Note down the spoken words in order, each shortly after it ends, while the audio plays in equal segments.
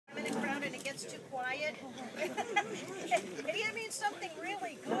it's too quiet. It either means something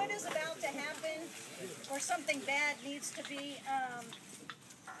really good is about to happen or something bad needs to be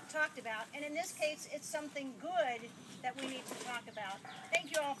talked about. And in this case, it's something good that we need to talk about.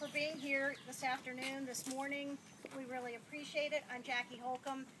 Thank you all for being here this afternoon, this morning. We really appreciate it. I'm Jackie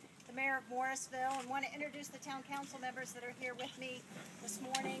Holcomb, the mayor of Morrisville, and want to introduce the town council members that are here with me this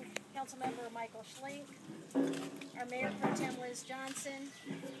morning. Councilmember Michael Schlink, our Mayor Pro Tem Liz Johnson,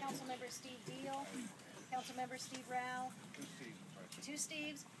 Councilmember Steve Deal, Councilmember Steve Rao, two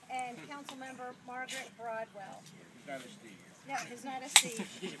Steves, and Councilmember Margaret Broadwell. He's not a Steve. No, he's not a Steve.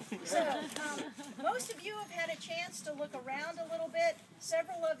 So, most of you have had a chance to look around a little bit.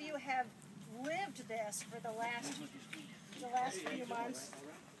 Several of you have lived this for the last few months.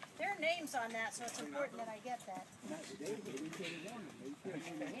 There are names on that, so it's important that I get that.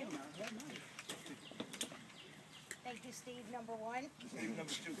 Thank you, Steve, number one. Steve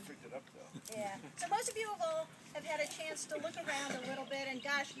number two picked it up, though. Yeah. So most of you have had a chance to look around a little bit, and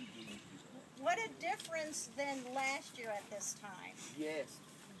gosh, what a difference than last year at this time. Yes.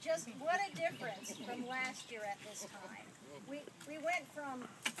 Just what a difference from last year at this time. We went from,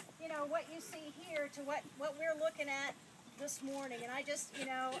 you know, what you see here to what we're looking at this morning, and I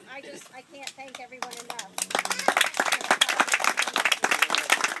can't thank everyone enough.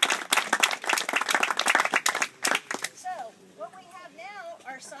 So, what we have now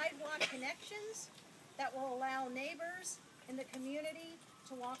are sidewalk connections that will allow neighbors in the community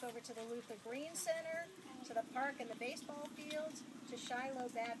to walk over to the Luther Green Center, to the park and the baseball fields, to Shiloh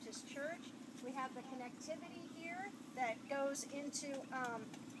Baptist Church. We have the connectivity here that goes into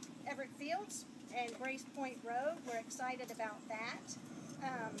Everett Fields and Grace Point Road. We're excited about that.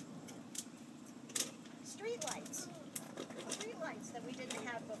 Streetlights that we didn't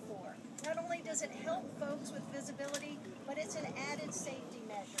have before. Not only does it help folks with visibility, but it's an added safety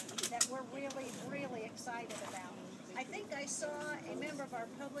measure that we're really, really excited about. I think I saw a member of our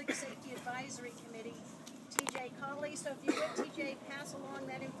Public Safety Advisory Committee, TJ Cawley, so if you would, TJ, pass along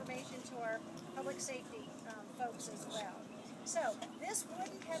that information to our public safety folks as well. So this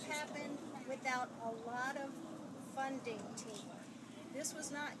wouldn't have happened without a lot of funding teamwork. This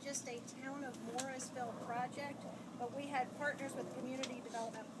was not just a town of Morrisville project, but we had partners with Community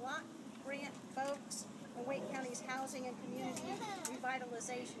Development Block Grant folks and Wake County's Housing and Community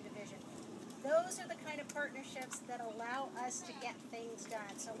Revitalization Division. Those are the kind of partnerships that allow us to get things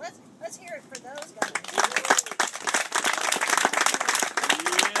done. So let's hear it for those guys.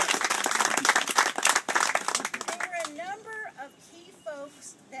 There were a number of key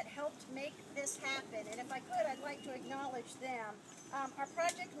folks that helped make this happen, and if I could, I'd like to acknowledge them. Our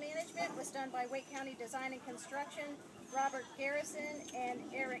project management was done by Wake County Design and Construction. Robert Garrison and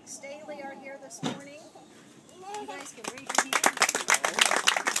Eric Staley are here this morning. You guys can read your hand.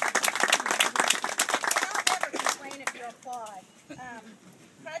 If you applaud.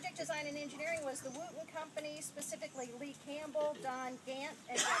 Project design and engineering was the Wooten Company, specifically Lee Campbell, Don Gant,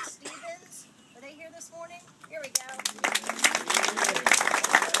 and Jeff Stevens. Are they here this morning? Here we go.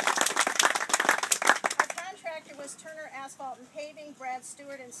 Our contractor was Turner Asphalt and Paving, Brad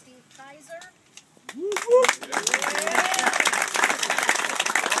Stewart and Steve Kaiser.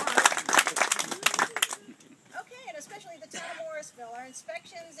 Okay, and especially the town of Morrisville, our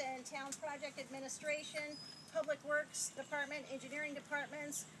inspections and town project administration, Public Works Department, Engineering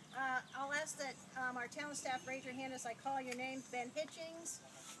Departments. I'll ask that our town staff raise your hand as I call your names. Ben Hitchings.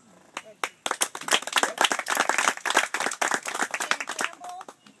 Sam Campbell.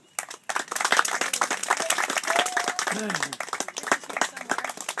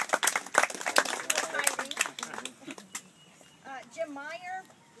 Jim Meyer.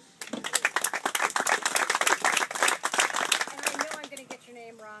 And I know I'm going to get your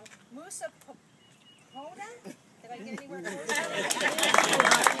name wrong. Musa Hoda? Did I get anywhere close to it?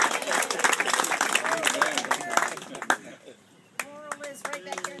 Laurel is right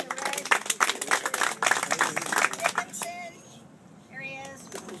back here in the red. Dickinson. There he is.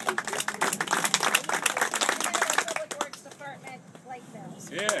 And then our Public Works Department, Blake Mills.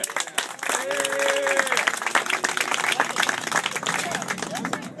 Yeah.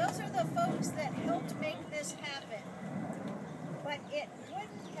 Those are the folks that helped make this happen. But it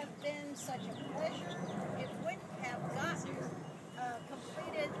wouldn't have been such a pleasure. It wouldn't have gotten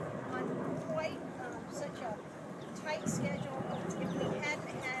completed on quite such a tight schedule if we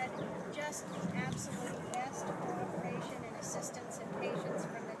hadn't had just the absolute best cooperation and assistance and patience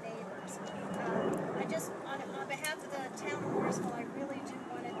from the neighbors. On behalf of the town of Morrisville, I really do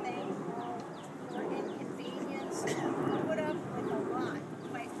want to thank all for inconvenience. Put up with a lot,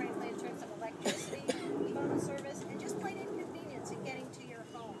 quite frankly, in terms of electricity, phone service, and just plain inconvenience in getting to your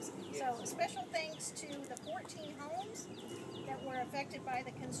homes. So special thanks to the 14 homes that were affected by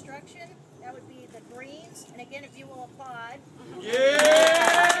the construction. That would be the Greens. And again, if you will applaud.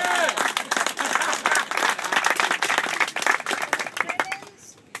 Yeah!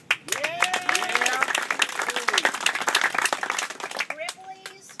 Crimmins. Yeah!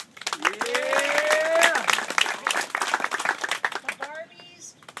 Ripley's. Yeah! The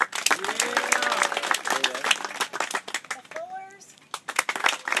Barbees. Yeah! The Fullers.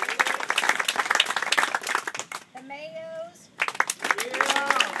 The Mayos.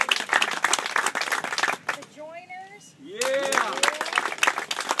 Yeah! The Joiners. Yeah!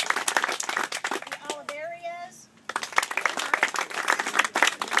 The Oliverias.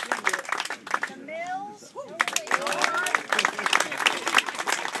 The Mills.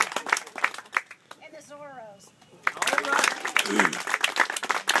 And the Zorros. All right.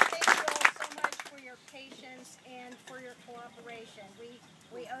 Thank you all so much for your patience and for your cooperation.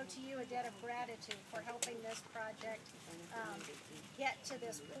 We owe to you a debt of gratitude for helping this project get to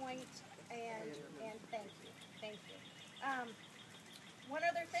this point, and thank you. Thank you. One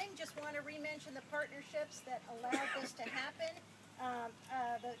other thing, just want to re-mention the partnerships that allowed this to happen.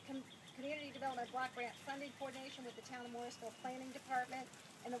 The Community Development Block Grant Funding Coordination with the Town of Morrisville Planning Department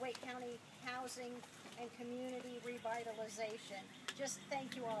and the Wake County Housing and Community Revitalization. Just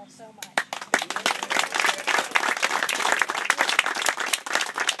thank you all so much.